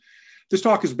This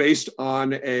talk is based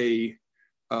on a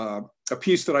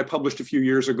piece that I published a few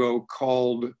years ago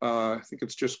called, I think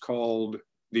it's just called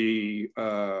the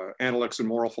Analects and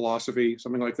Moral Philosophy,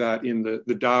 something like that, in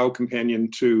the Tao companion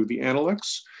to the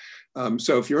Analects.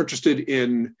 So if you're interested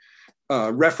in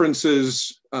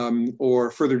references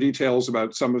or further details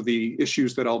about some of the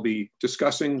issues that I'll be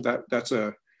discussing, that's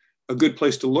a good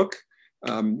place to look.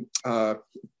 What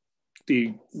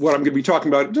I'm going to be talking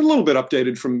about is a little bit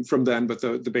updated from then, but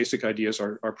the basic ideas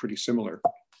are pretty similar.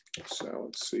 So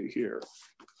let's see here.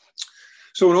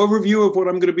 So an overview of what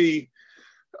I'm going to be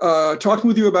talking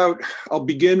with you about. I'll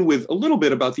begin with a little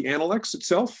bit about the Analects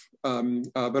itself,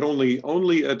 but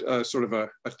only at a sort of a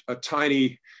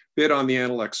tiny bit on the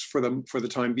Analects for the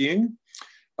time being,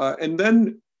 and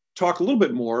then talk a little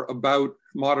bit more about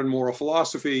modern moral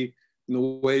philosophy and the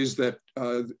ways that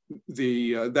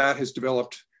that has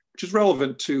developed, which is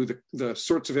relevant to the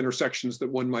sorts of intersections that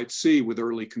one might see with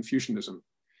early Confucianism.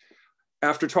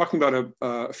 After talking about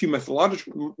a few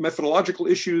methodological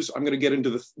issues, I'm going to get into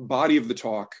the body of the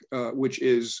talk, which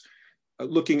is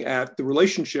looking at the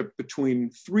relationship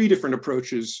between three different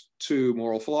approaches to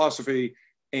moral philosophy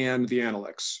and the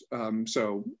Analects.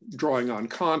 So drawing on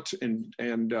Kant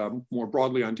and more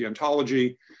broadly on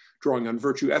deontology, drawing on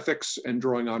virtue ethics, and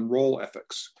drawing on role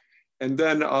ethics. And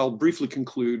then I'll briefly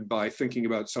conclude by thinking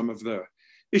about some of the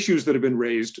issues that have been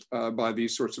raised by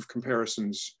these sorts of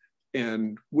comparisons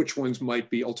and which ones might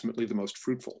be ultimately the most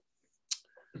fruitful.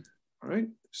 All right,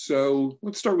 so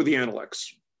let's start with the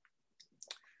Analects.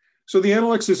 So the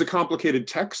Analects is a complicated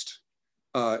text.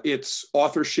 Its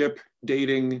authorship,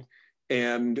 dating,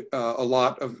 and a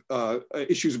lot of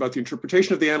issues about the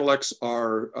interpretation of the Analects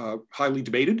are highly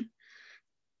debated.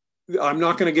 I'm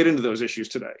not going to get into those issues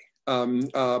today,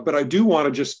 but I do want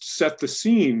to just set the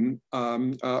scene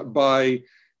by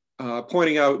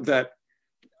pointing out that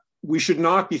we should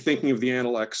not be thinking of the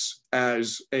Analects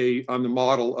as on the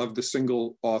model of the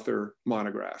single author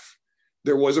monograph.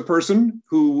 There was a person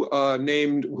who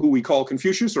we call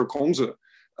Confucius or Kongzi,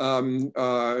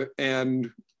 and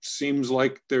seems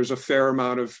like there's a fair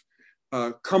amount of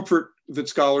comfort that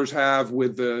scholars have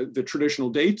with the traditional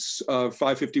dates of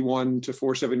 551 to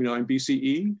 479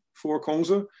 BCE for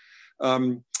Kongzi.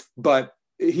 But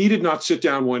he did not sit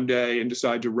down one day and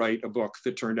decide to write a book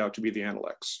that turned out to be the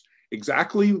Analects.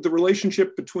 Exactly the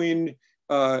relationship between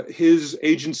his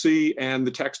agency and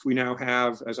the text we now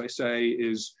have, as I say,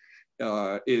 is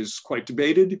quite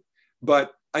debated.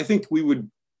 But I think we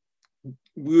would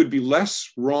be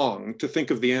less wrong to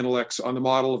think of the Analects on the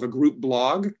model of a group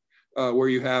blog, where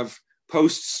you have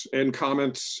posts and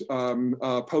comments,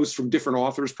 posts from different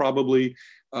authors probably,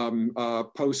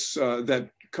 posts that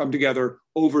come together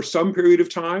over some period of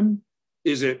time.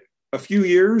 Is it a few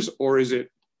years or is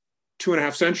it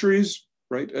 2.5 centuries,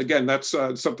 right? Again, that's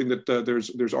something that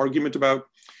there's argument about.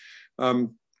 But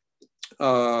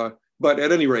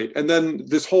at any rate, and then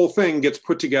this whole thing gets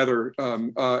put together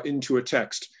into a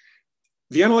text.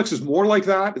 The Analects is more like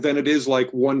that than it is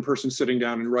like one person sitting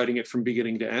down and writing it from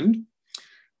beginning to end.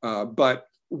 But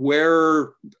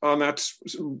where on that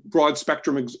broad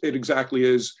spectrum it exactly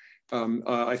is,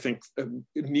 I think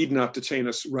it need not detain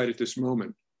us right at this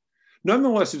moment.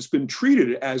 Nonetheless, it's been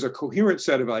treated as a coherent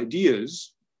set of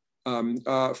ideas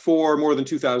for more than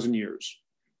 2,000 years,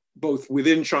 both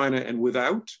within China and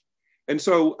without. And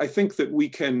so I think that we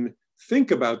can think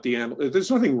about the Analects.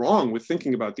 There's nothing wrong with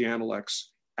thinking about the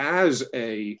Analects as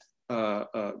a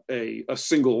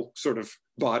single sort of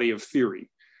body of theory.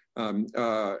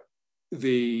 That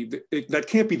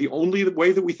can't be the only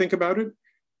way that we think about it.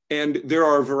 And there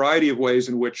are a variety of ways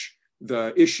in which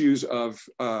the issues of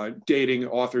dating,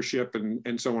 authorship,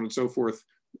 and so on and so forth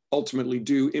ultimately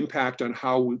do impact on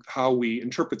how we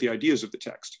interpret the ideas of the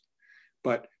text.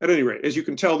 But at any rate, as you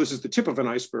can tell, this is the tip of an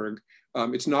iceberg.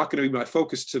 It's not going to be my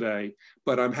focus today,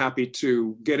 but I'm happy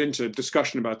to get into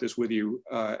discussion about this with you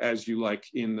as you like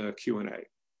in the Q&A.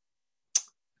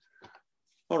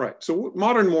 All right, so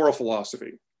modern moral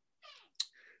philosophy.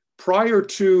 Prior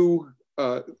to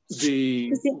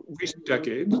the recent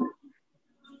decades,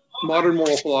 modern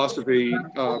moral philosophy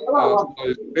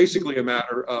was basically a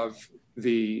matter of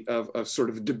sort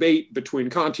of debate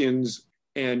between Kantians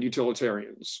and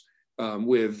utilitarians,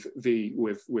 with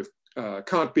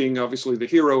Kant being obviously the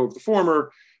hero of the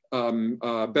former,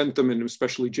 Bentham and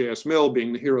especially J.S. Mill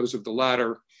being the heroes of the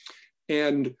latter.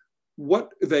 And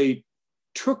what they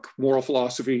took moral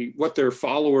philosophy, what their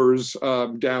followers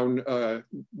down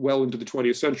well into the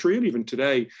 20th century and even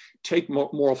today take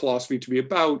moral philosophy to be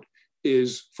about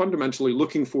is fundamentally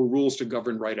looking for rules to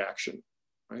govern right action,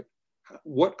 right?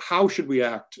 how should we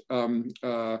act,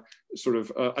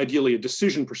 ideally a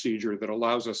decision procedure that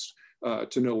allows us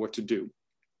to know what to do.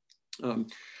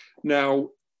 Now,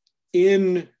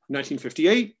 in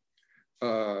 1958,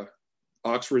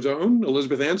 Oxford's own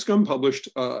Elizabeth Anscombe published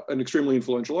an extremely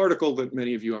influential article that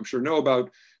many of you, I'm sure, know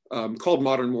about, called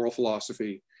Modern Moral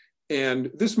Philosophy. And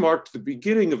this marked the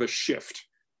beginning of a shift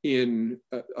in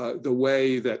the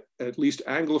way that at least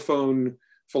Anglophone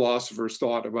philosophers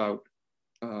thought about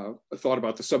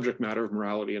the subject matter of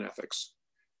morality and ethics.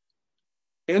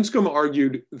 Anscombe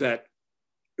argued that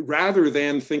rather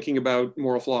than thinking about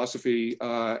moral philosophy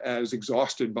as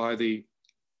exhausted by the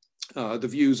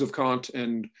views of Kant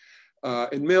and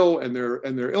Mill and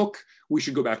their ilk, we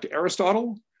should go back to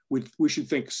Aristotle. We should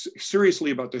think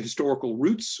seriously about the historical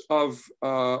roots of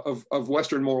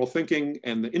Western moral thinking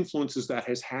and the influences that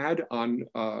has had on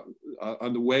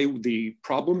the way the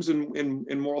problems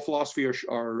in moral philosophy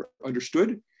are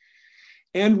understood.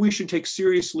 And we should take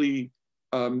seriously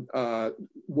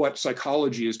what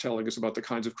psychology is telling us about the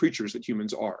kinds of creatures that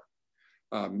humans are.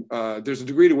 There's a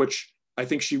degree to which I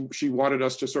think she wanted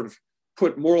us to sort of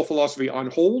put moral philosophy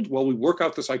on hold while we work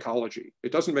out the psychology.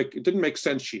 It didn't make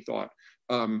sense, she thought,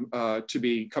 to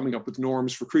be coming up with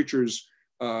norms for creatures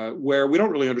where we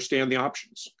don't really understand the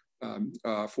options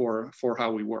for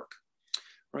how we work.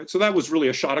 Right? So that was really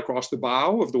a shot across the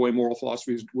bow of the way moral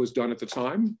philosophy was done at the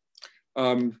time.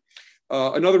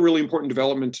 Another really important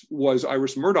development was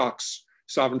Iris Murdoch's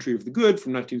Sovereignty of the Good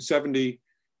from 1970.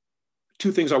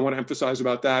 Two things I want to emphasize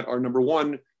about that are, number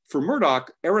one, for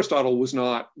Murdoch, Aristotle was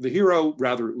not the hero,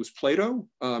 rather it was Plato.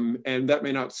 And that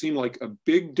may not seem like a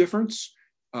big difference,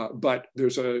 but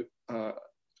there's a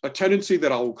tendency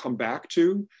that I'll come back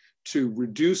to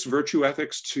reduce virtue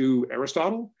ethics to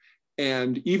Aristotle.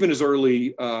 And even as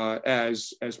early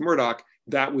as Murdoch,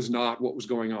 that was not what was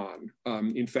going on.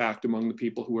 In fact, among the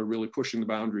people who are really pushing the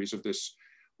boundaries of this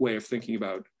way of thinking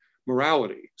about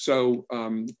morality. So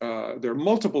there are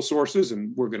multiple sources,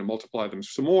 and we're going to multiply them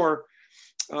some more.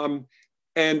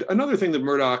 And another thing that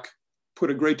Murdoch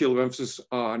put a great deal of emphasis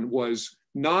on was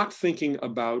not thinking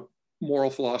about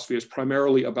moral philosophy as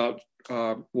primarily about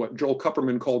what Joel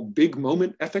Kupperman called big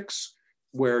moment ethics,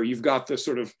 where you've got this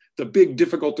sort of the big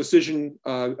difficult decision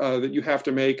that you have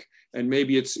to make. And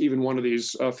maybe it's even one of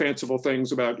these fanciful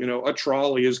things about, you know, a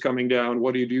trolley is coming down.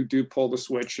 What do you do? Pull the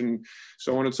switch and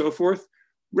so on and so forth.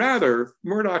 Rather,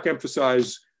 Murdoch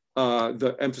emphasizes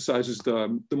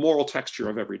the moral texture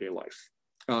of everyday life,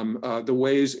 the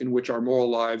ways in which our moral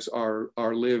lives are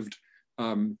lived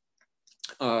in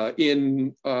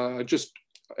just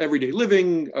everyday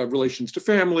living, relations to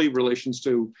family, relations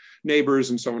to neighbors,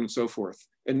 and so on and so forth,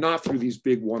 and not through these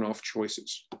big one-off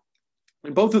choices.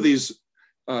 And both of these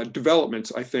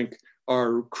developments, I think,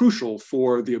 are crucial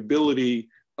for the ability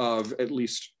of at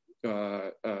least,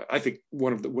 I think,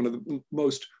 one of the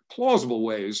most plausible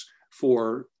ways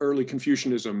for early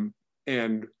Confucianism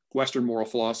and Western moral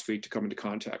philosophy to come into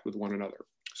contact with one another.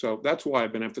 So that's why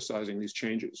I've been emphasizing these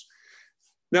changes.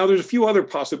 Now, there's a few other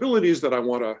possibilities that I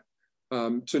want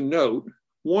to note.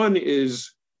 One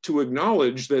is to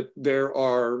acknowledge that there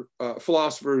are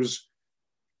philosophers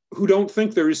who don't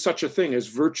think there is such a thing as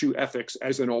virtue ethics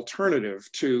as an alternative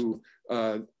to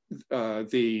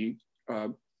the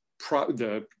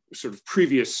sort of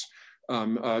previous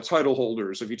title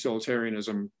holders of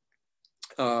utilitarianism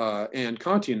and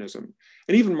Kantianism.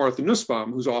 And even Martha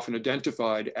Nussbaum, who's often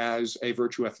identified as a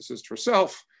virtue ethicist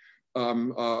herself,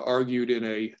 argued in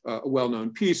a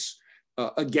well-known piece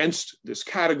against this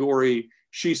category.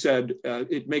 She said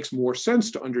it makes more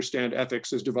sense to understand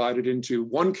ethics as divided into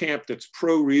one camp that's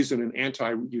pro-reason and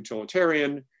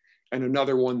anti-utilitarian, and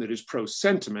another one that is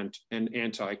pro-sentiment and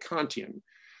anti-Kantian.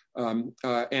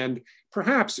 And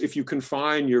perhaps if you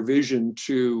confine your vision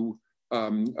to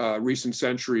recent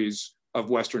centuries of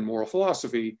Western moral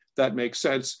philosophy, that makes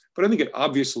sense. But I think it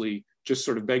obviously just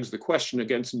sort of begs the question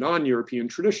against non-European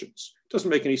traditions. It doesn't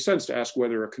make any sense to ask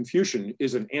whether a Confucian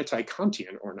is an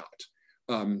anti-Kantian or not.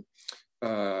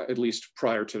 At least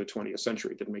prior to the 20th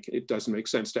century, it doesn't make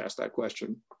sense to ask that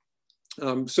question.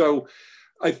 So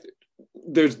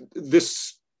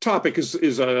this topic is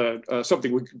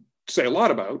something we could say a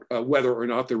lot about, whether or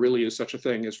not there really is such a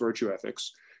thing as virtue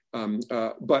ethics.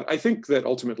 But I think that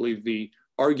ultimately the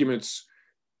arguments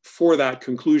for that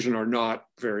conclusion are not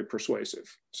very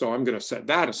persuasive. So I'm going to set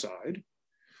that aside.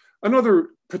 Another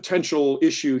potential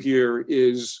issue here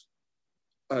is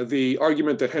the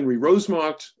argument that Henry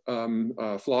Rosemont,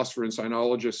 a philosopher and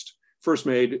sinologist, first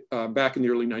made back in the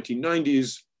early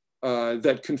 1990s,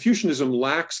 that Confucianism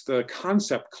lacks the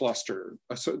concept cluster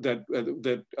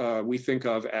that we think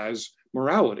of as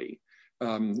morality.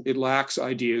 It lacks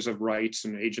ideas of rights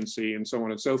and agency and so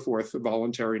on and so forth,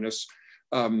 voluntariness,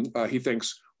 he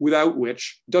thinks, without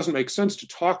which it doesn't make sense to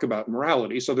talk about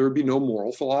morality, so there would be no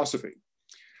moral philosophy.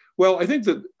 Well, I think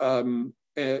that,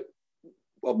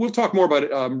 well, we'll talk more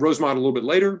about Rosemont a little bit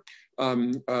later.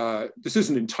 This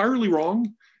isn't entirely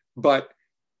wrong, but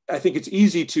I think it's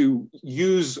easy to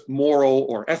use moral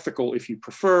or ethical, if you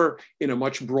prefer, in a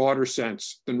much broader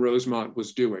sense than Rosemont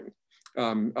was doing.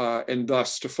 And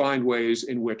thus to find ways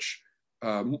in which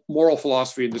moral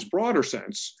philosophy in this broader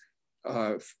sense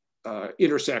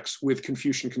intersects with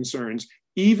Confucian concerns,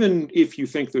 even if you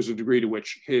think there's a degree to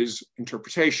which his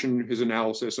interpretation, his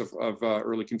analysis of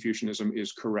early Confucianism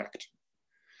is correct.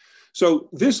 So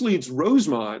this leads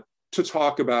Rosemont to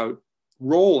talk about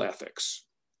role ethics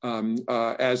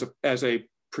as a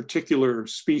particular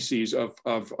species of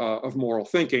moral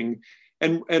thinking.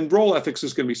 And role ethics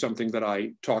is going to be something that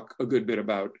I talk a good bit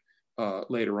about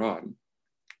later on.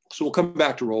 So we'll come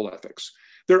back to role ethics.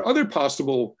 There are other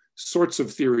possible sorts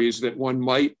of theories that one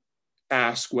might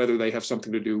ask whether they have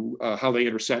something to do, how they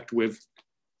intersect with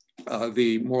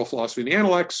the moral philosophy of the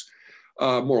Analects,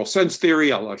 moral sense theory,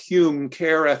 a la Hume,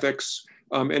 care ethics,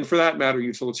 and for that matter,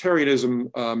 utilitarianism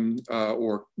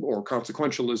or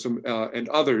consequentialism and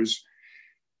others.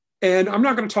 And I'm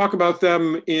not going to talk about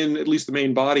them in at least the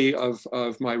main body of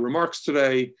my remarks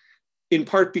today, in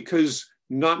part because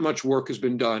not much work has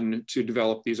been done to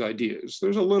develop these ideas.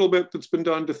 There's a little bit that's been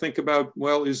done to think about,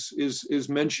 well, is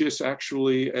Mencius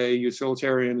actually a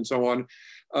utilitarian and so on.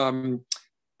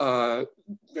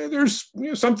 There's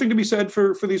something to be said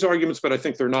for these arguments, but I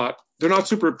think they're not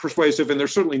super persuasive, and they're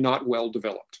certainly not well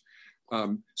developed.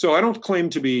 So I don't claim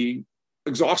to be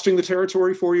exhausting the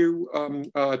territory for you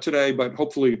today, but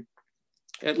hopefully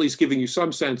at least giving you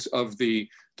some sense of the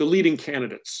leading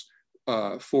candidates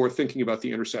for thinking about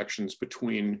the intersections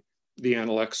between the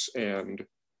Analects and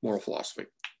moral philosophy.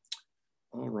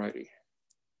 All righty.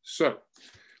 So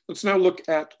let's now look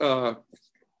at a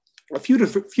few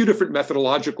different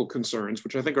methodological concerns,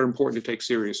 which I think are important to take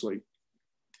seriously.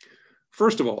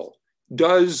 First of all,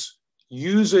 does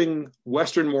using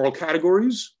Western moral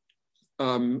categories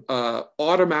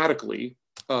automatically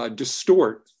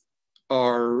distort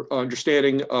our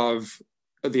understanding of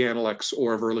the Analects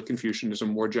or of early Confucianism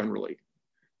more generally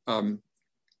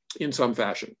in some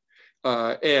fashion?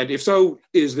 And if so,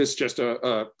 is this just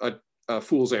a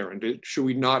fool's errand? Should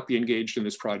we not be engaged in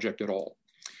this project at all?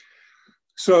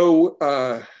 So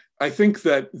I think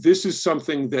that this is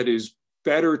something that is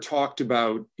better talked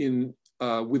about in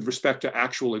with respect to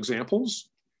actual examples.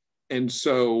 And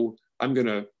so I'm going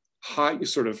to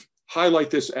sort of highlight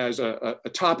this as a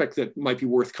topic that might be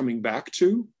worth coming back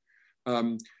to.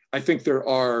 I think there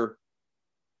are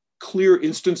clear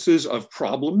instances of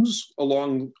problems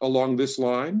along this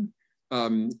line.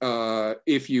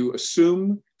 If you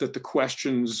assume that the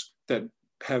questions that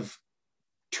have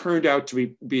turned out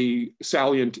to be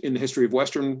salient in the history of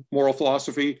Western moral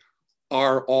philosophy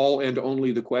are all and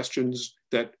only the questions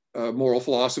that moral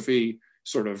philosophy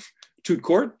sort of tout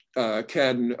court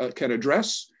can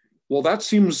address, well, that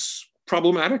seems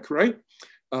problematic, right?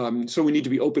 So we need to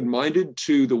be open-minded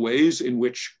to the ways in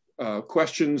which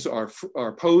questions are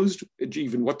posed,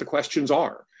 even what the questions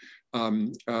are,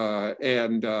 and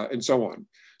so on.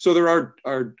 So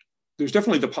there's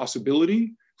definitely the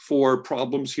possibility for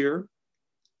problems here.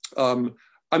 I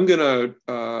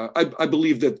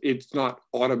believe that it's not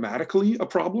automatically a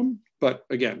problem, but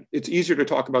again, it's easier to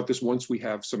talk about this once we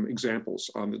have some examples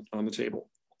on the table.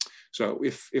 So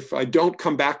if I don't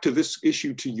come back to this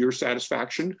issue to your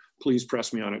satisfaction, please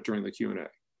press me on it during the Q&A.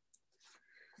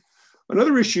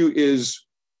 Another issue is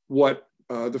what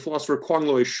the philosopher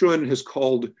Kwang-Loe Shun has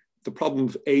called the problem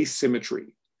of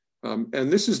asymmetry.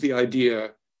 And this is the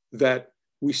idea that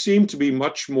we seem to be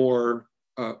much more,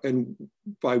 and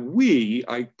by we,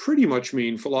 I pretty much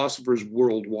mean philosophers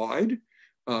worldwide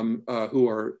who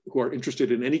are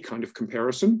interested in any kind of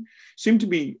comparison, seem to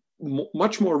be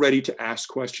much more ready to ask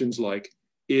questions like,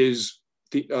 is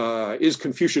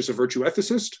Confucius a virtue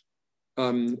ethicist?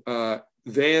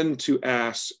 Than to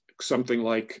ask something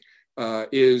like,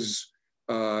 is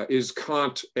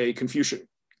Kant a Confucian?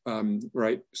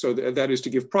 Right? So that is to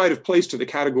give pride of place to the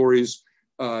categories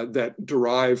that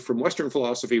derive from Western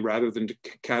philosophy rather than to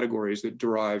categories that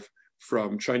derive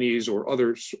from Chinese or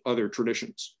other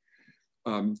traditions.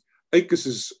 I think this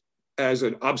is, as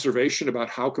an observation about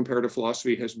how comparative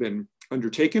philosophy has been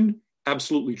undertaken,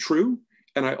 absolutely true.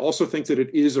 And I also think that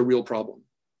it is a real problem.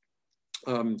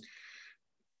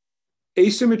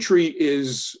 Asymmetry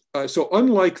is, so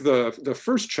unlike the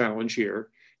first challenge here,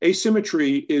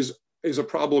 asymmetry is a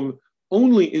problem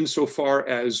only insofar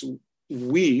as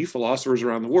we, philosophers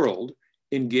around the world,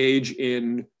 engage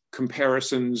in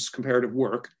comparisons, comparative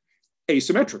work,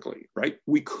 asymmetrically, right?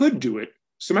 We could do it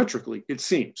symmetrically, it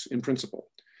seems, in principle.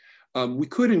 We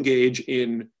could engage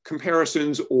in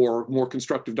comparisons or more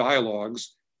constructive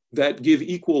dialogues that give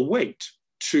equal weight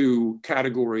to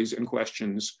categories and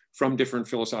questions from different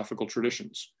philosophical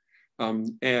traditions.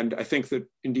 And I think that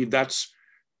indeed that's,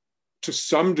 to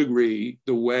some degree,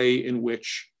 the way in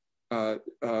which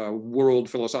world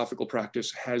philosophical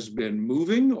practice has been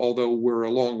moving, although we're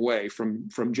a long way from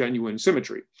genuine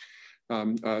symmetry.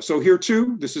 So here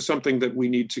too, this is something that we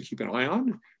need to keep an eye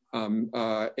on,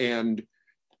 and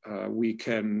we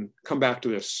can come back to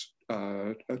this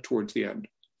towards the end.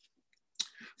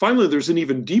 Finally, there's an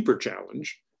even deeper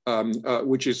challenge,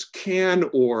 which is can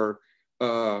or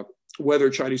whether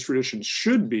Chinese traditions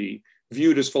should be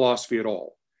viewed as philosophy at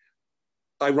all.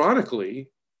 Ironically,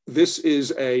 this is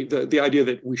the idea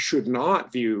that we should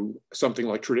not view something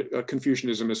like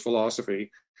Confucianism as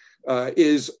philosophy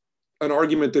is an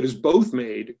argument that is both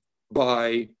made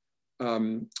by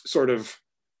sort of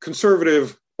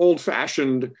conservative,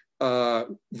 old-fashioned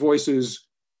voices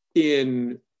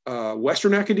in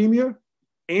Western academia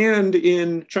and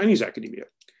in Chinese academia.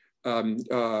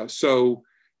 So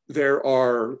there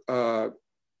are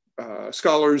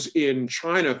scholars in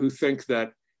China who think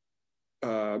that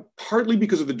partly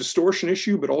because of the distortion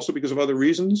issue, but also because of other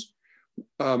reasons,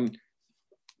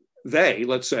 they,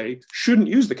 let's say, shouldn't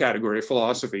use the category of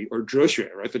philosophy or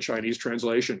zhexue, right, the Chinese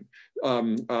translation,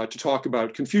 to talk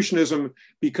about Confucianism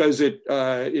because it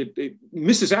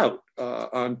misses out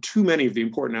on too many of the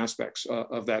important aspects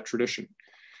of that tradition.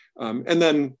 And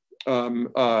then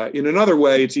in another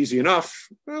way, it's easy enough,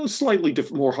 well, slightly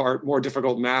more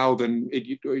difficult now than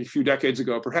a few decades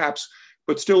ago, perhaps,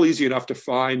 but still easy enough to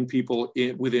find people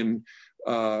within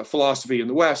philosophy in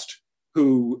the West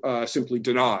who simply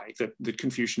deny that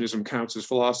Confucianism counts as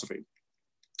philosophy.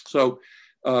 So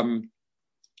again,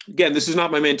 this is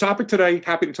not my main topic today.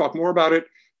 Happy to talk more about it.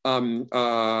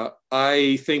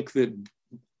 I think that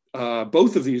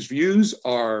both of these views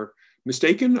are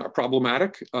mistaken, are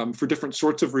problematic for different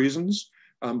sorts of reasons.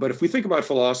 But if we think about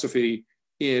philosophy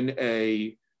in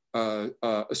a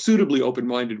suitably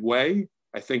open-minded way,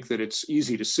 I think that it's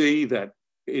easy to see that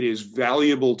it is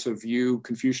valuable to view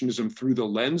Confucianism through the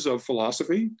lens of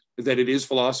philosophy, that it is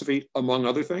philosophy among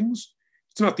other things.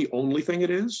 It's not the only thing it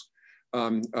is.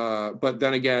 But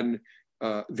then again,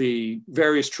 the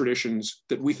various traditions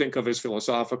that we think of as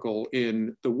philosophical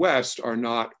in the West are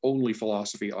not only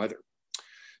philosophy either.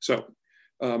 So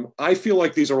I feel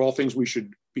like these are all things we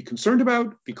should be concerned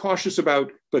about, be cautious about,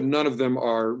 but none of them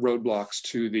are roadblocks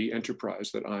to the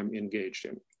enterprise that I'm engaged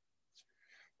in.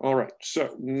 All right,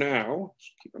 so now,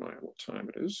 let's keep an eye on what time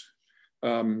it is.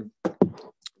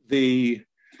 The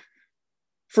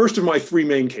first of my three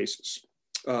main cases,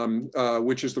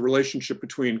 which is the relationship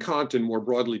between Kant and more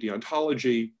broadly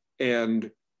deontology and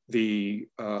the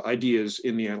ideas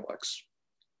in the Analects.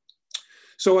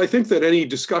 So I think that any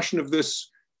discussion of this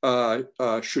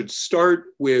should start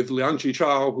with Liang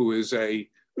Qichao, who is a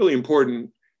really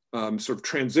important sort of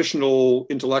transitional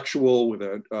intellectual with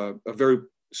a very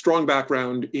strong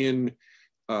background in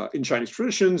Chinese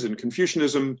traditions and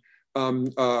Confucianism,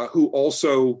 who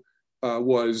also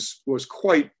was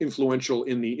quite influential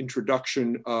in the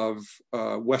introduction of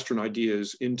Western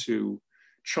ideas into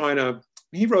China.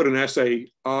 He wrote an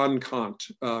essay on Kant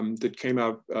that came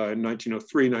out in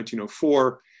 1903,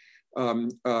 1904,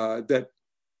 that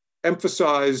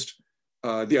emphasized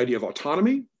the idea of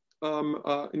autonomy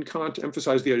in Kant,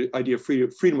 emphasized the idea of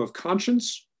freedom of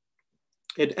conscience.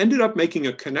 It ended up making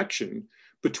a connection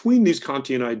between these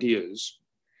Kantian ideas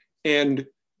and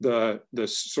the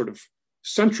sort of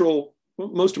central,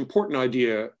 most important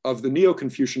idea of the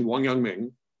Neo-Confucian Wang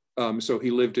Yangming. So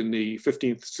he lived in the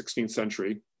 15th, 16th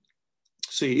century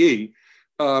CE,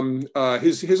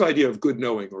 his idea of good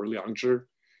knowing, or liangzhi.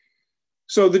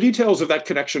 So the details of that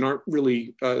connection aren't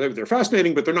really, they're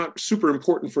fascinating, but they're not super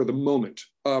important for the moment.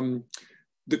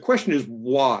 The question is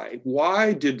why?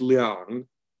 Why did Liang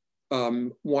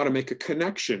want to make a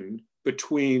connection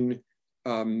between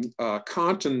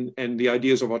Kant and the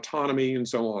ideas of autonomy and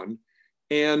so on,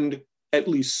 and at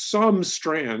least some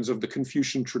strands of the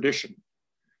Confucian tradition?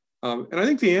 And I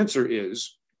think the answer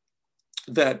is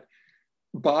that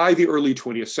by the early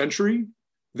 20th century,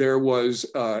 there was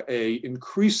a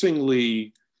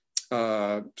increasingly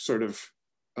sort of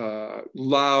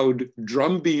loud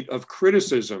drumbeat of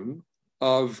criticism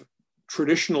of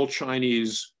traditional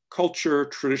Chinese culture,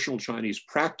 traditional Chinese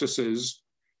practices,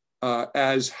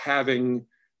 as having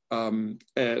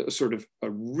a sort of a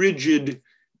rigid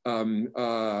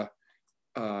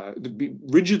be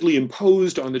rigidly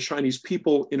imposed on the Chinese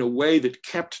people in a way that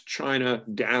kept China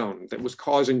down, that was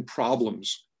causing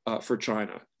problems for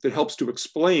China, that helps to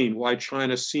explain why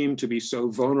China seemed to be so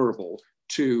vulnerable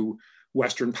to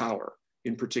Western power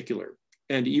in particular,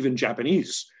 and even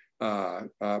Japanese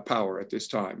power at this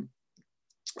time.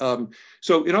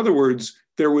 So in other words,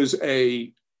 there was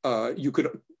you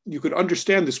could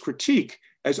understand this critique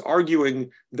as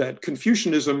arguing that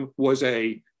Confucianism was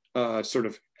a sort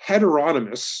of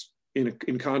heteronymous, in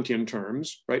Kantian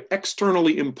terms, right,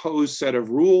 externally imposed set of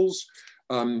rules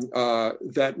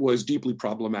that was deeply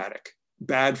problematic,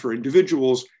 bad for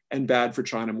individuals and bad for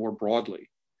China more broadly.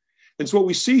 And so what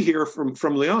we see here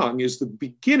from Liang is the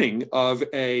beginning of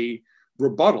a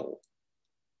rebuttal,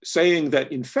 saying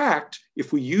that in fact,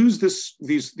 if we use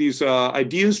these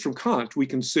ideas from Kant, we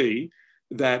can see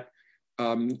that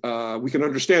we can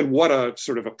understand what a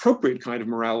sort of appropriate kind of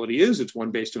morality is. It's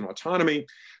one based on autonomy.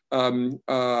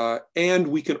 And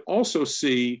we can also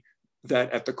see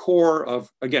that at the core of,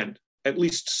 again, at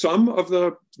least some of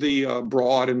the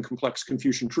broad and complex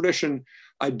Confucian tradition,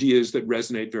 ideas that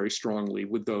resonate very strongly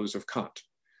with those of Kant,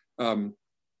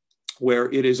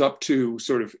 where it is up to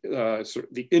sort of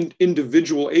the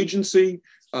individual agency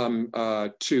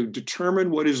to determine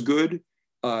what is good,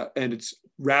 and it's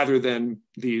rather than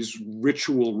these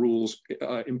ritual rules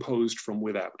imposed from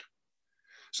without.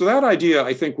 So that idea,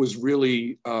 I think, was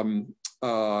really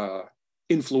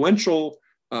influential,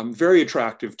 very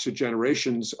attractive to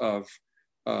generations of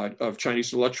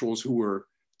Chinese intellectuals who were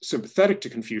sympathetic to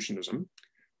Confucianism.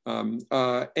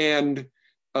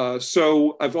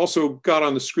 So I've also got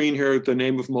on the screen here the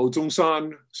name of Mo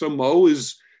Zongsan. So Mo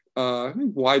is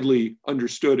widely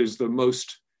understood as the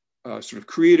most sort of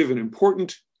creative and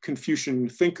important Confucian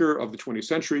thinker of the 20th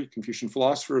century, Confucian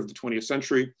philosopher of the 20th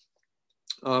century.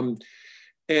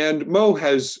 And Mo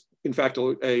has, in fact,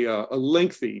 a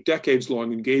lengthy,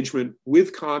 decades-long engagement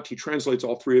with Kant. He translates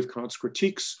all three of Kant's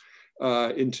critiques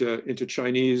into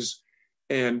Chinese,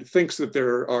 and thinks that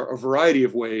there are a variety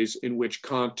of ways in which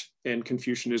Kant and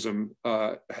Confucianism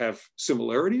have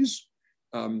similarities.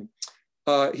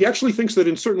 He actually thinks that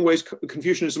in certain ways,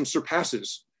 Confucianism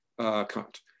surpasses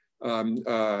Kant.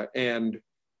 And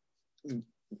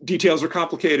details are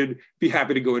complicated, be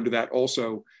happy to go into that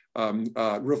also.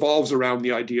 Revolves around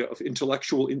the idea of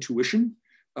intellectual intuition,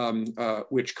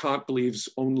 which Kant believes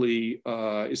only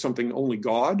is something only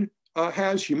God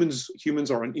has.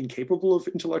 Humans are incapable of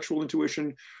intellectual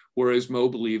intuition, whereas Mo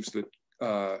believes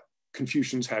that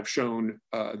Confucians have shown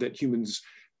that humans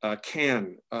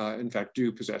can, in fact,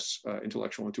 do possess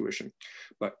intellectual intuition.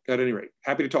 But at any rate,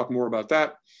 happy to talk more about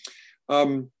that.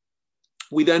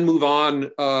 We then move on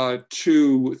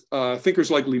to thinkers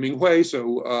like Li Minghui.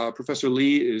 So Professor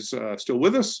Li is still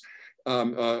with us,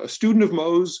 a student of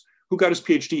Mo's who got his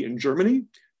PhD in Germany,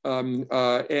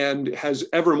 and has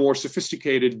ever more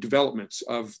sophisticated developments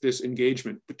of this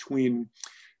engagement between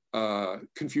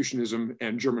Confucianism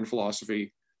and German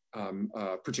philosophy,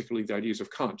 particularly the ideas of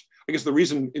Kant. I guess the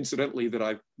reason, incidentally, that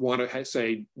I want to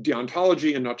say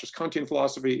deontology and not just Kantian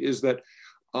philosophy is that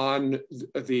on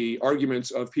the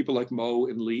arguments of people like Mo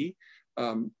and Li,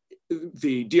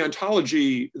 the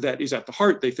deontology that is at the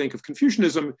heart, they think, of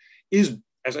Confucianism is,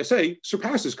 as I say,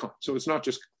 surpasses Kant. So it's not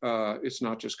just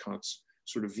Kant's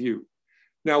sort of view.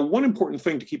 Now, one important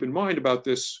thing to keep in mind about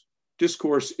this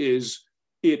discourse is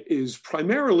it is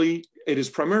primarily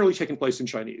taking place in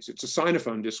Chinese. It's a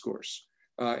Sinophone discourse.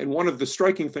 And one of the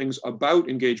striking things about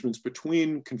engagements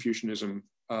between Confucianism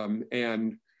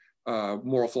and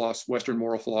Western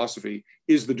moral philosophy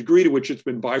is the degree to which it's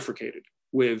been bifurcated,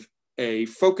 with a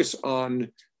focus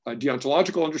on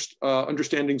deontological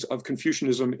understandings of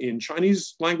Confucianism in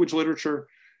Chinese language literature,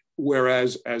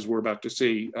 whereas, as we're about to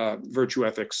see, virtue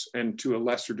ethics and to a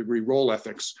lesser degree role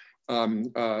ethics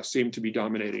seem to be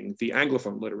dominating the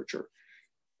Anglophone literature.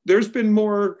 There's been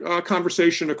more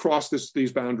conversation across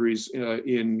these boundaries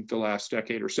in the last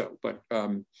decade or so,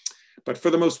 but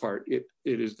for the most part,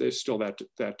 there's still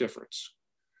that difference.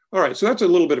 All right, so that's a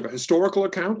little bit of a historical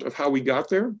account of how we got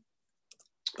there.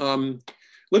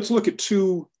 Let's look at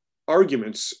two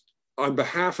arguments on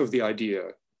behalf of the idea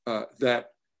that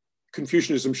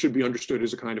Confucianism should be understood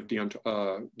as a kind of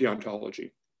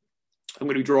deontology. I'm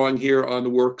going to be drawing here on the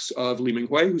works of Li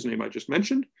Minghui, whose name I just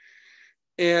mentioned.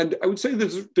 And I would say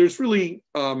there's really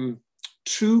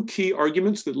two key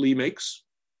arguments that Li makes.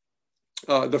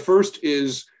 The first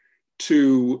is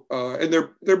and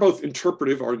they're both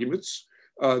interpretive arguments.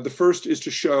 The first is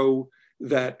to show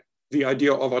that the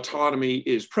idea of autonomy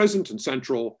is present and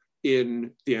central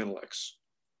in the Analects.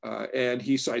 And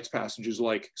he cites passages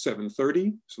like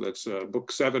 730, so that's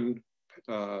book 7,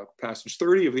 passage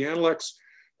 30 of the Analects,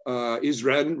 is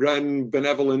Ren,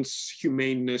 benevolence,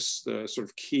 humaneness, the sort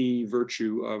of key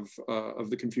virtue of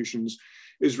the Confucians.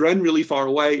 Is Ren really far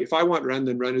away? If I want Ren,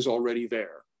 then Ren is already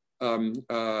there.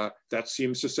 That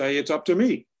seems to say it's up to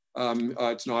me.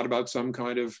 It's not about some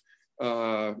kind of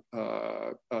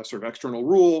sort of external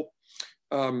rule.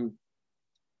 And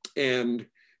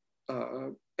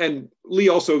Lee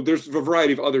also, there's a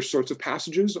variety of other sorts of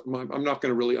passages. I'm not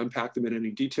going to really unpack them in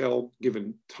any detail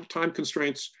given time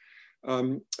constraints,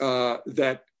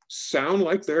 that sound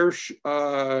like they're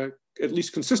at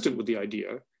least consistent with the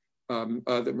idea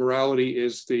that morality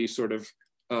is the sort of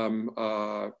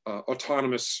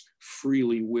autonomous,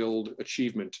 freely willed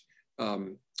achievement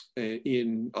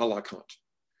in a la Kant.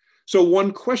 So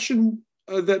one question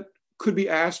that could be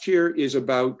asked here is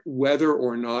about whether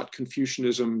or not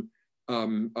Confucianism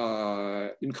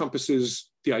encompasses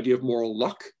the idea of moral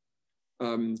luck,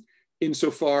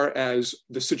 insofar as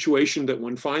the situation that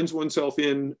one finds oneself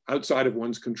in outside of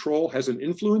one's control has an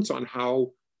influence on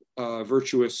how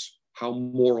virtuous, how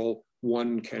moral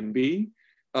one can be.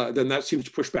 Then that seems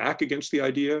to push back against the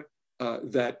idea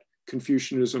that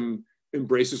Confucianism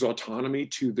embraces autonomy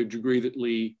to the degree that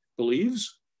Lee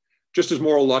believes. Just as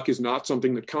moral luck is not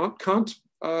something that Kant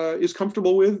is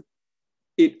comfortable with,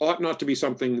 it ought not to be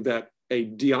something that a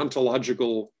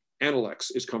deontological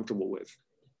Analects is comfortable with.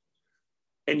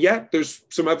 And yet there's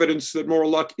some evidence that moral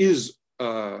luck is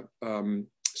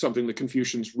something that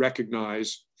Confucians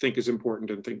recognize, think is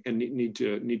important, and need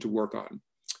to work on.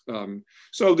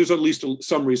 So there's at least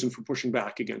some reason for pushing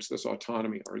back against this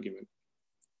autonomy argument.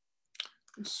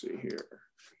 Let's see here.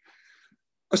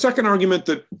 A second argument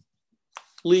that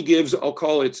Lee gives, I'll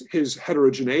call it his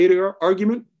heterogeneity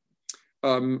argument.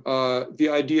 The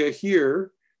idea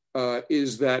here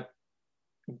is that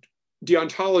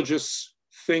deontologists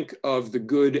think of the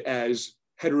good as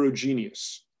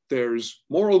heterogeneous. There's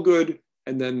moral good,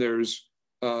 and then there's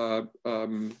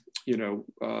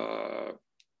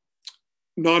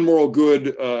non-moral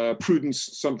good,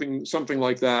 prudence, something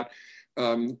like that,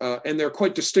 and they're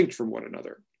quite distinct from one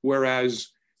another. Whereas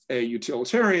a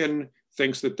utilitarian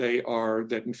thinks that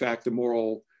that in fact the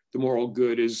moral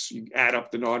good is, you add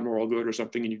up the non-moral good or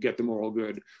something and you get the moral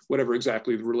good, whatever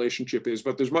exactly the relationship is,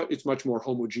 but it's much more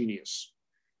homogeneous.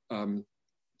 But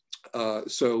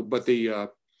the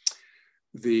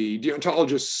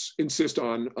deontologists insist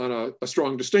on a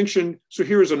strong distinction. So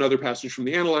here is another passage from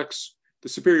the Analects. The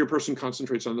superior person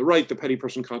concentrates on the right, the petty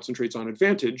person concentrates on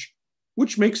advantage,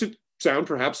 which makes it sound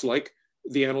perhaps like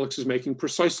the Analects is making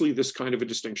precisely this kind of a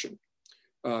distinction,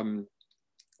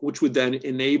 which would then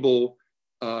enable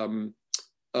a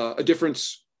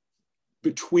difference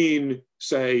between,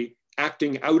 say,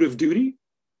 acting out of duty,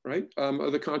 right?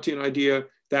 The Kantian idea,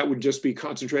 that would just be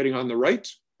concentrating on the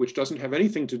right, which doesn't have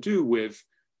anything to do with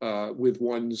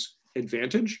one's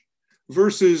advantage,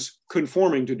 versus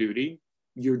conforming to duty.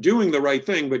 You're doing the right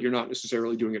thing, but you're not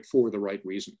necessarily doing it for the right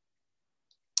reason.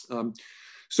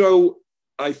 So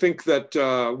I think that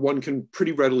one can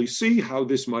pretty readily see how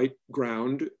this might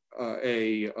ground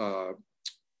the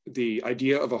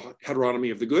idea of a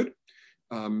heteronomy of the good,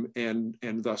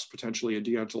 and thus potentially a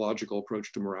deontological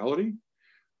approach to morality.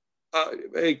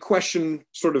 A question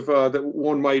sort of that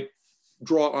one might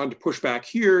draw on to push back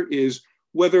here is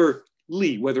whether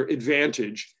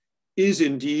advantage is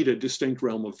indeed a distinct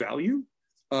realm of value,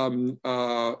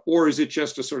 or is it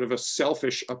just a sort of a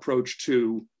selfish approach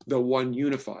to the one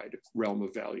unified realm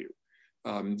of value?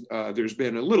 There's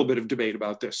been a little bit of debate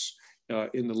about this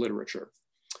in the literature,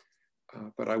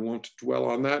 but I won't dwell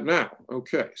on that now.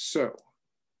 Okay, so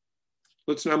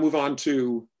let's now move on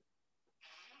to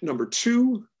number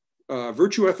 2,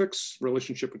 virtue ethics,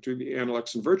 relationship between the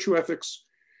Analects and virtue ethics.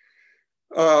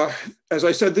 As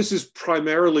I said, this is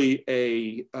primarily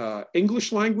a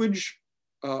English language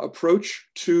approach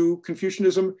to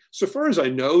Confucianism. So far as I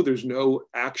know, there's no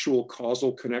actual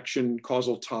causal connection,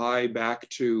 causal tie back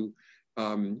to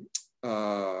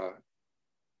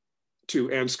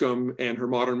Anscombe and her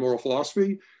modern moral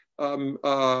philosophy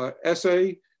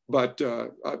essay, but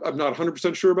I'm not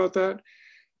 100% sure about that.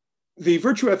 The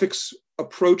virtue ethics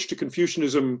approach to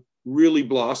Confucianism really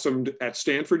blossomed at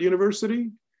Stanford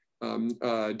University.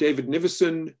 David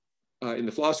Nivison in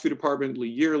the philosophy department,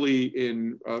 Lee Yearley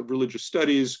in religious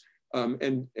studies,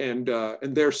 and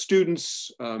their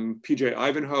students, PJ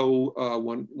Ivanhoe,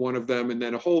 one of them, and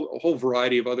then a whole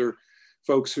variety of other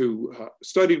folks who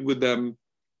studied with them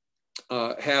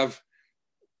have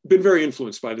been very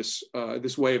influenced by this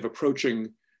way of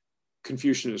approaching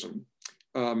Confucianism.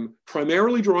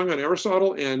 primarily drawing on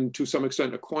Aristotle and to some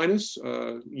extent Aquinas.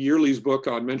 Yearly's book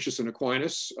on Mencius and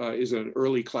Aquinas is an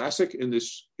early classic in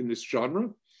this genre.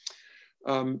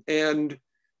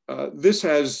 This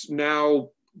has now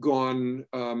gone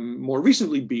more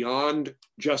recently beyond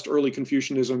just early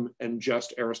Confucianism and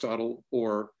just Aristotle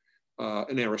or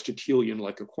an Aristotelian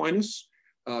like Aquinas.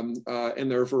 And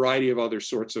there are a variety of other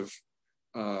sorts of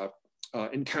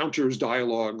encounters,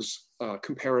 dialogues,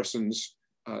 comparisons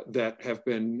that have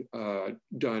been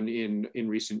done in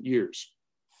recent years.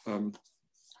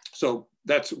 So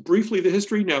that's briefly the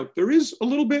history. Now, there is a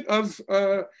little bit of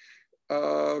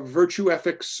virtue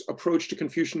ethics approach to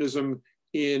Confucianism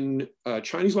in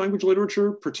Chinese language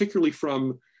literature, particularly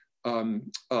from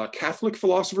Catholic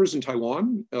philosophers in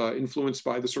Taiwan, influenced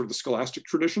by the sort of the scholastic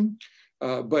tradition.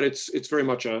 But it's very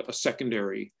much a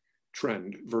secondary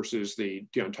trend versus the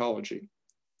deontology.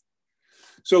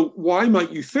 So why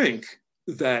might you think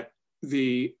that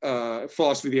the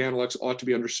philosophy of the Analects ought to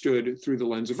be understood through the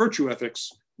lens of virtue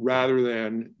ethics rather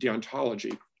than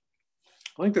deontology?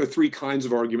 I think there are three kinds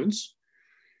of arguments.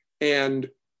 And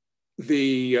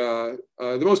the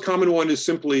most common one is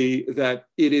simply that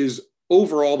it is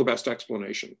overall the best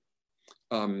explanation.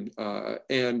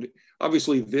 And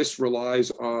obviously this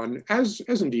relies on, as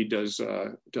indeed does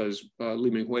Li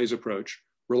Minghui's approach,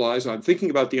 relies on thinking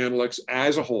about the Analects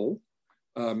as a whole.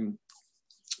 And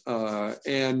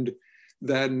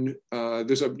then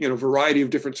there's a variety of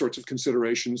different sorts of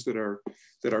considerations that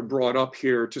are brought up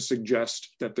here to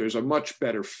suggest that there's a much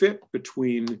better fit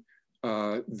between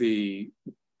the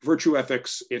virtue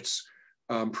ethics, its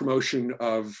promotion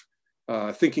of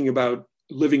thinking about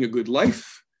living a good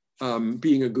life,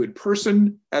 being a good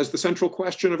person as the central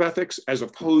question of ethics, as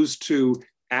opposed to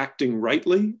acting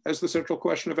rightly as the central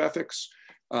question of ethics,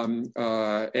 and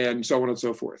so on and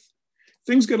so forth.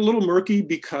 Things get a little murky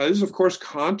because, of course,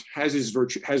 Kant has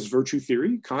virtue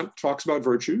theory. Kant talks about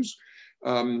virtues,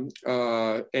 and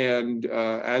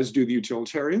as do the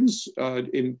utilitarians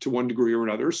to one degree or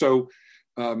another. So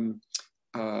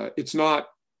it's not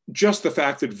just the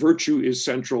fact that virtue is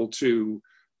central to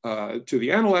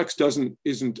the Analects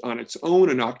isn't on its own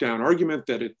a knockdown argument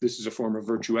that this is a form of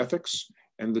virtue ethics,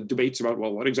 and the debates about,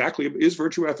 well, what exactly is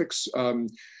virtue ethics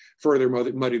further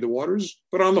muddy the waters.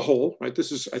 But on the whole, right,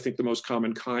 this is, I think, the most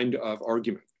common kind of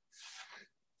argument.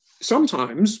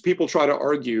 Sometimes people try to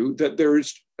argue that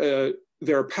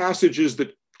there are passages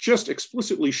that just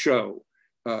explicitly show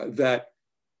that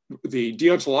the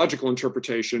deontological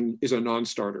interpretation is a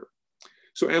non-starter.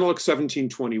 So Analects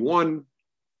 1721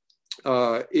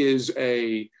 is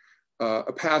a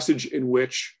passage in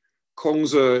which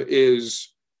Kongzi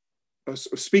is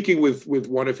speaking with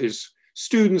one of his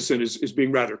students and is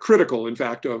being rather critical, in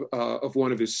fact, of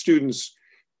one of his students,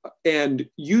 and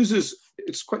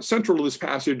it's quite central to this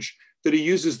passage that he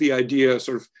uses the idea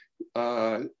sort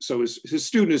of, so his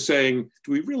student is saying,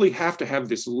 do we really have to have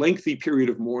this lengthy period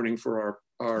of mourning for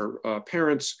our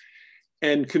parents?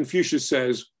 And Confucius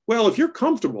says, well, if you're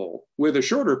comfortable with a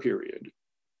shorter period,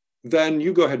 then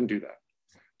you go ahead and do that.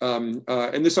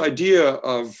 And this idea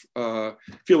of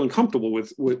feeling comfortable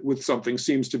with something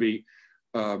seems to be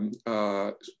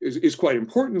is quite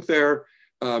important there.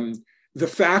 The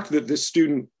fact that this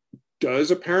student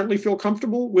does apparently feel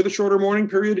comfortable with a shorter mourning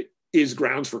period is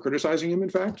grounds for criticizing him, in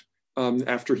fact,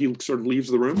 after he sort of leaves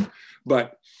the room.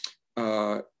 But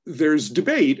there's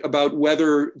debate about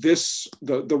whether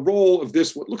the role of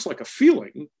this, what looks like a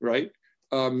feeling, right,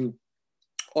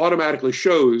 automatically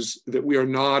shows that we are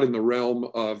not in the realm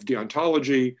of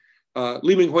deontology.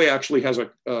 Li Minghui actually has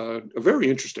a very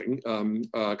interesting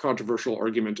controversial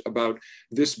argument about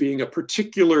this being a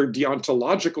particular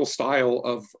deontological style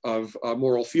of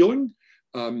moral feeling,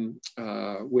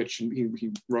 which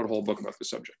he wrote a whole book about the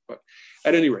subject. But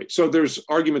at any rate, so there's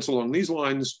arguments along these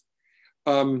lines.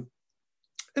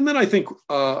 And then I think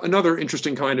another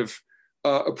interesting kind of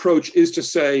approach is to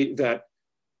say that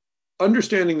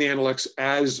understanding the Analects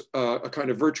as a kind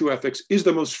of virtue ethics is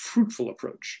the most fruitful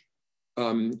approach,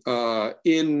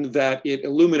 in that it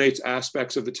illuminates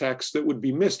aspects of the text that would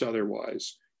be missed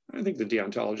otherwise. I think the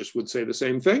deontologists would say the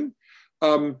same thing,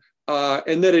 and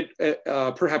that it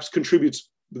perhaps contributes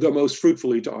the most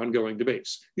fruitfully to ongoing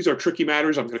debates. These are tricky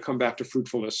matters. I'm going to come back to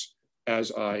fruitfulness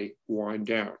as I wind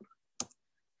down.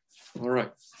 All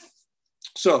right.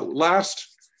 So last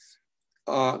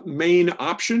main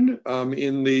option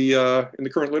in the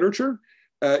current literature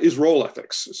is role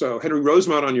ethics. So Henry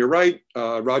Rosemont on your right,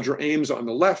 Roger Ames on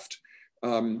the left.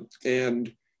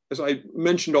 And as I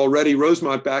mentioned already,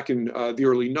 Rosemont back in the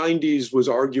early 90s was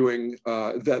arguing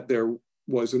that there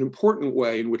was an important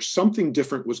way in which something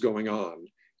different was going on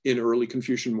in early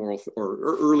Confucian moral or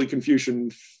early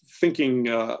Confucian thinking,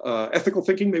 ethical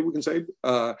thinking, maybe we can say,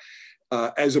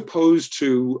 as opposed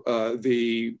to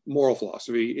the moral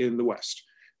philosophy in the West.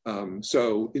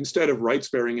 So instead of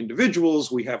rights-bearing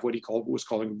individuals, we have what he was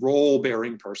calling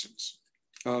role-bearing persons.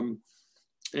 And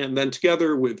then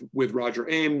together with Roger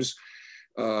Ames,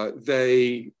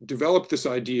 they developed this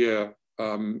idea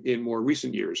in more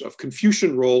recent years of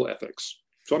Confucian role ethics.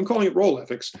 So I'm calling it role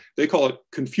ethics. They call it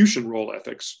Confucian role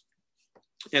ethics.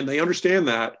 And they understand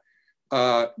that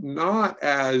not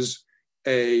as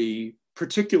a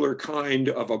particular kind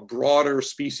of a broader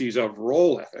species of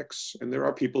role ethics. And there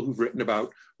are people who've written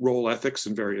about role ethics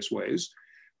in various ways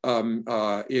in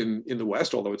the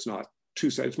West, although it's not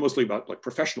two-sided, it's mostly about like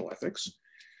professional ethics.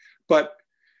 But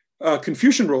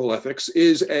Confucian role ethics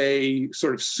is a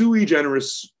sort of sui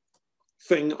generis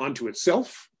thing unto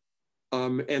itself.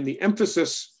 And the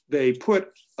emphasis they put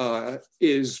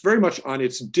is very much on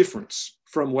its difference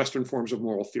from Western forms of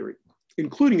moral theory,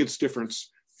 including its difference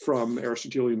from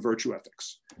Aristotelian virtue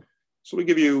ethics. So we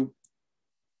give you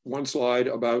one slide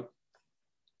about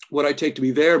what I take to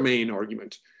be their main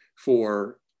argument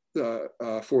for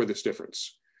this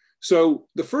difference. So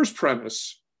the first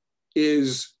premise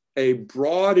is a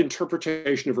broad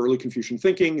interpretation of early Confucian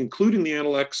thinking, including the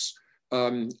Analects,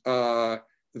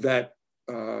 that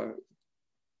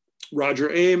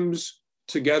Roger Ames,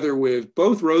 together with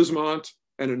both Rosemont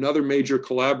and another major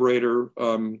collaborator,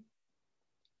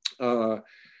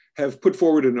 have put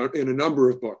forward in a number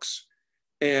of books.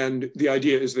 And the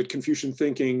idea is that Confucian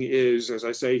thinking is, as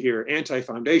I say here,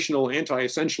 anti-foundational,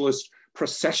 anti-essentialist,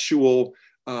 processual,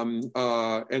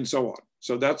 and so on.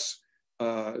 So that's,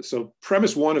 so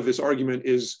premise one of this argument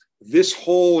is this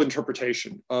whole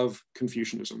interpretation of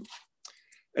Confucianism.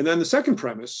 And then the second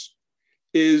premise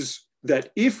is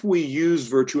that if we use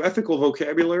virtue ethical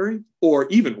vocabulary, or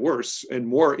even worse and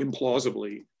more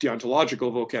implausibly,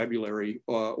 deontological vocabulary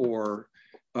or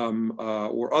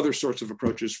other sorts of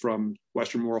approaches from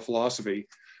Western moral philosophy,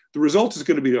 the result is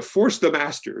going to be to force the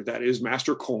master, that is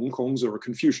Master Kongzi or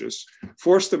Confucius,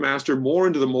 force the master more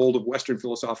into the mold of Western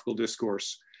philosophical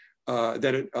discourse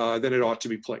than it ought to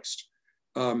be placed.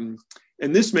 And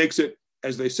this makes it,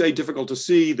 as they say, difficult to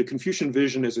see the Confucian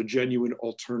vision as a genuine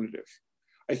alternative.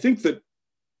 I think that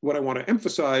what I want to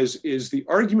emphasize is the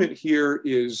argument here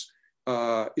is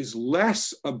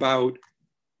less about,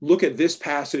 look at this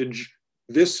passage,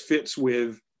 this fits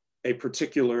with a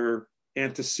particular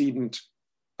antecedent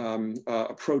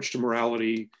approach to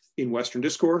morality in Western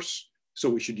discourse, so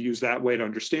we should use that way to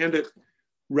understand it.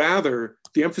 Rather,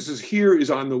 the emphasis here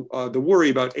is on the worry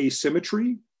about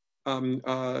asymmetry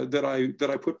that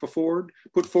I put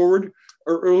forward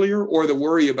earlier, or the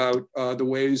worry about the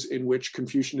ways in which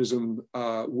Confucianism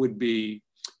would be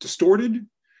distorted.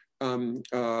 And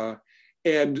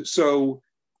so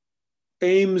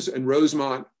Ames and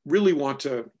Rosemont really want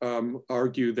to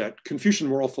argue that Confucian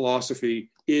moral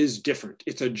philosophy is different.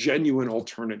 It's a genuine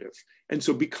alternative. And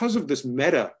so because of this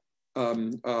meta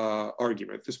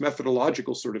argument, this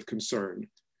methodological sort of concern,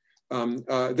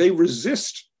 they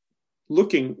resist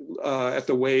looking at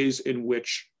the ways in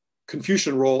which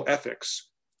Confucian role ethics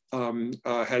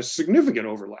has significant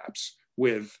overlaps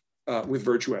with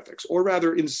virtue ethics, or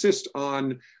rather insist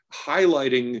on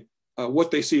highlighting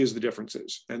what they see as the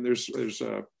differences. And there's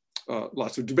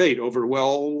lots of debate over,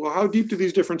 well, how deep do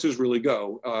these differences really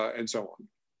go, and so on.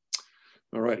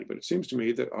 All righty, but it seems to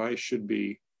me that I should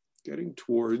be getting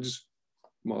towards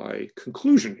my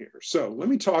conclusion here. So let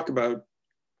me talk about,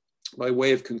 by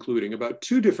way of concluding, about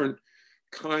two different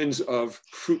kinds of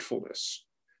fruitfulness.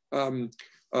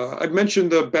 I've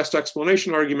mentioned the best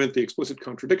explanation argument, the explicit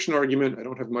contradiction argument. I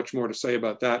don't have much more to say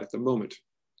about that at the moment.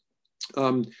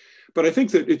 But I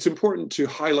think that it's important to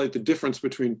highlight the difference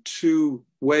between two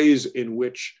ways in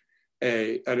which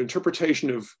an interpretation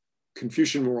of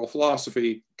Confucian moral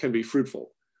philosophy can be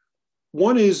fruitful.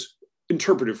 One is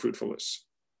interpretive fruitfulness.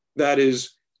 That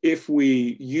is, if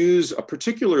we use a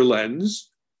particular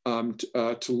lens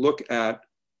to look at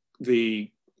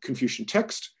the Confucian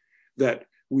text, that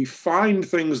we find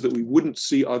things that we wouldn't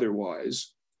see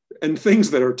otherwise, and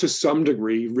things that are to some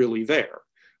degree really there.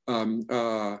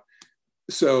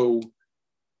 So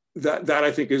that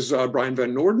I think is Brian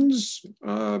Van Noorden's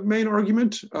main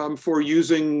argument for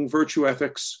using virtue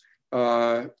ethics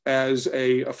as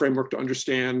a framework to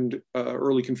understand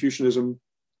early Confucianism,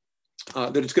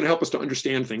 that it's going to help us to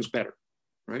understand things better,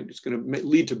 right? It's going to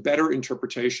lead to better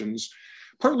interpretations,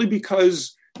 partly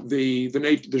because the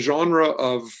genre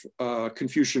of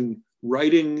Confucian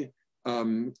writing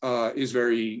is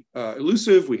very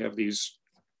elusive. We have these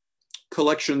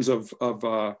collections of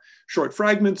short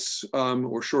fragments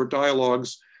or short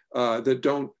dialogues that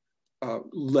don't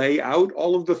lay out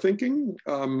all of the thinking,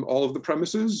 all of the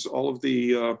premises, all of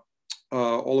the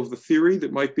theory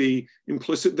that might be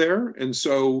implicit there. And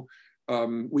so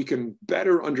we can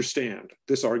better understand,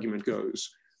 this argument goes,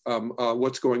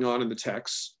 what's going on in the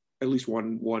text, at least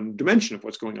one dimension of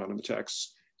what's going on in the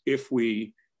text, if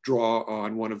we draw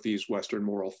on one of these Western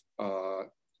moral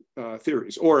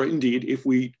theories, or indeed, if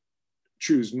we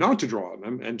choose not to draw on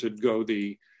them and to go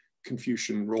the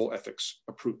Confucian role ethics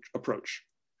approach.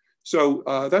 So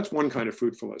that's one kind of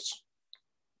fruitfulness.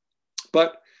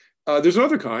 But there's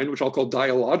another kind, which I'll call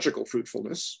dialogical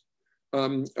fruitfulness,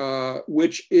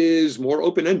 which is more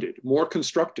open-ended, more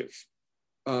constructive.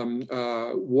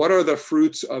 What are the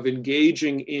fruits of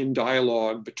engaging in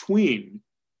dialogue between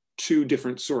two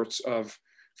different sorts of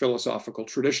philosophical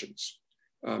traditions?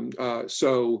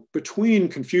 So between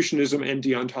Confucianism and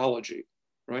deontology,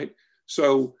 right?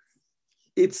 So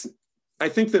I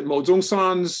think that Mo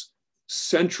Zhongshan's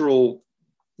central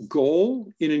goal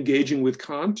in engaging with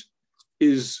Kant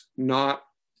is not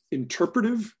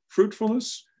interpretive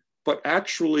fruitfulness, but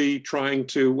actually trying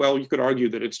to, well, you could argue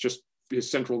that it's just,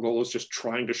 his central goal is just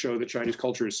trying to show that Chinese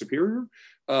culture is superior.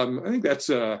 I think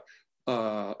that's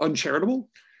uncharitable.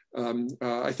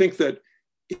 I think that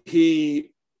he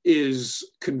is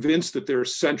convinced that there are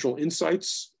central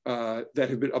insights that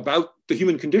have been about the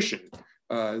human condition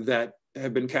that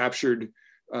have been captured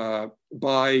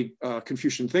by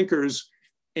Confucian thinkers,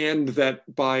 and that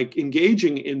by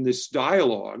engaging in this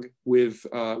dialogue with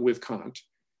Kant,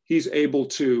 he's able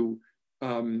to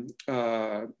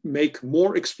make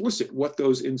more explicit what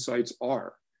those insights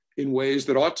are in ways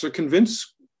that ought to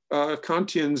convince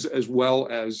Kantians as well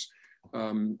as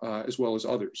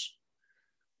others.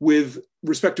 With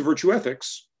respect to virtue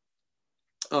ethics,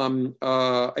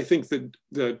 I think that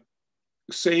the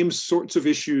same sorts of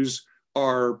issues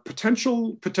are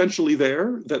potentially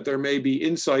there, that there may be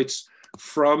insights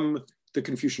from the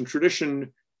Confucian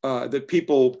tradition that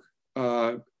people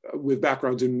with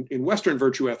backgrounds in Western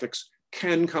virtue ethics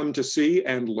can come to see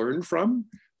and learn from,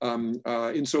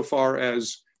 insofar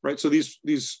as, right, so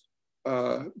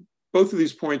both of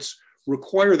these points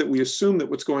require that we assume that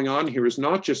what's going on here is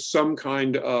not just some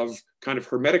kind of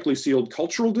hermetically sealed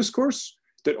cultural discourse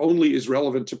that only is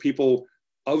relevant to people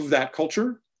of that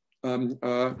culture,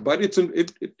 but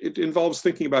it involves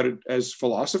thinking about it as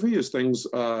philosophy, as things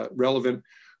relevant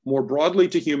more broadly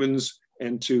to humans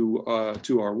and to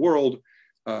our world,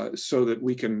 so that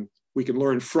we can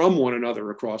learn from one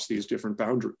another across these different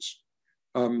boundaries.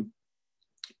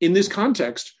 In this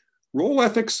context, role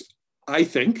ethics, I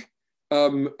think,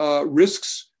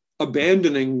 risks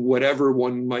abandoning whatever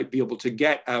one might be able to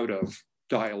get out of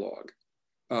dialogue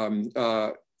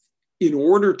in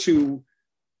order to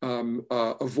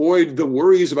avoid the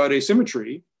worries about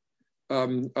asymmetry.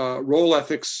 Role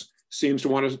ethics seems to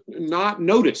want to not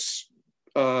notice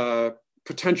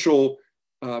potential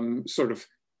sort of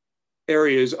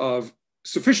areas of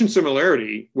sufficient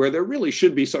similarity where there really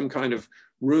should be some kind of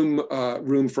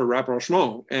room for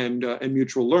rapprochement and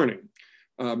mutual learning.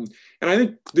 And I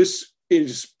think this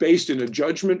is based in a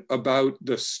judgment about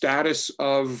the status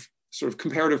of sort of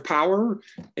comparative power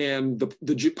and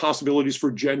the possibilities for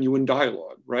genuine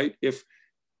dialogue, right? If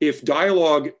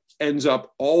dialogue ends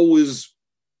up always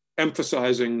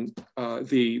emphasizing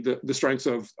the strengths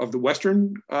of the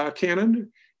Western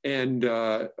canon, and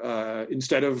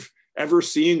instead of ever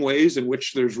seeing ways in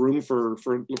which there's room for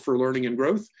learning and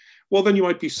growth, well, then you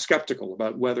might be skeptical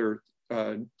about whether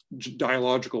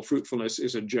dialogical fruitfulness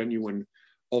is a genuine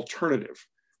alternative.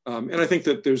 And I think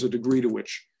that there's a degree to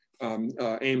which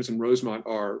Ames and Rosemont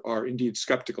are indeed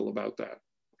skeptical about that.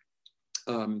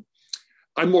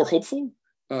 I'm more hopeful,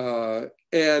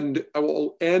 and I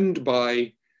will end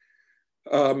by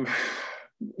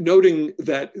noting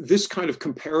that this kind of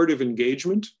comparative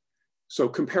engagement, so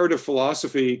comparative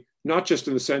philosophy, not just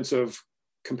in the sense of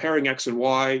comparing X and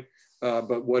Y,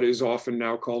 but what is often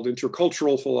now called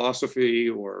intercultural philosophy,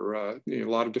 or a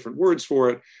lot of different words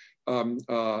for it,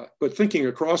 but thinking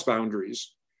across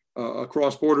boundaries,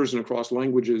 across borders and across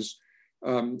languages,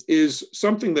 is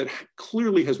something that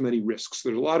clearly has many risks.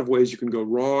 There's a lot of ways you can go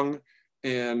wrong,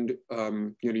 and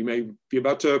you may be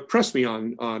about to press me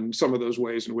on some of those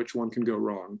ways in which one can go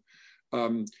wrong.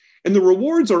 And the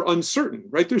rewards are uncertain,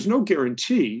 right? There's no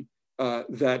guarantee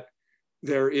that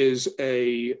there is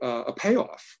a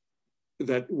payoff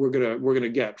that we're gonna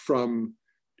get from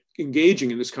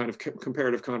engaging in this kind of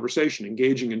comparative conversation,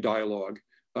 engaging in dialogue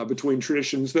between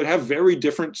traditions that have very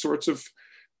different sorts of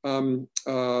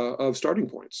starting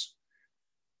points.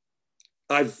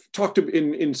 I've talked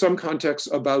in some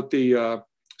contexts about the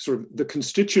sort of the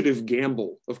constitutive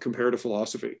gamble of comparative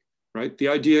philosophy. right? The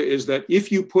idea is that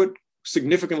if you put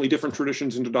significantly different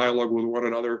traditions into dialogue with one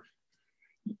another,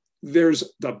 there's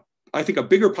I think a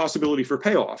bigger possibility for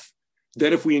payoff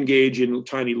than if we engage in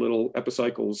tiny little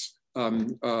epicycles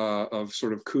of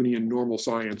sort of Kuhnian normal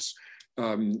science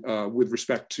with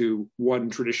respect to one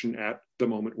tradition at the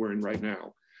moment we're in right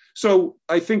now. So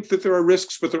I think that there are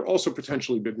risks, but there are also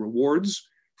potentially big rewards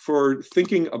for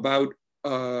thinking about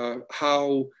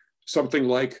how something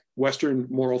like Western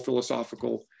moral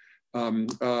philosophical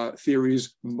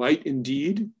theories might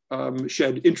indeed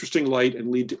shed interesting light and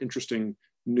lead to interesting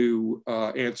new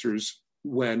answers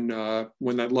when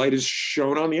that light is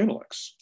shown on the intellects.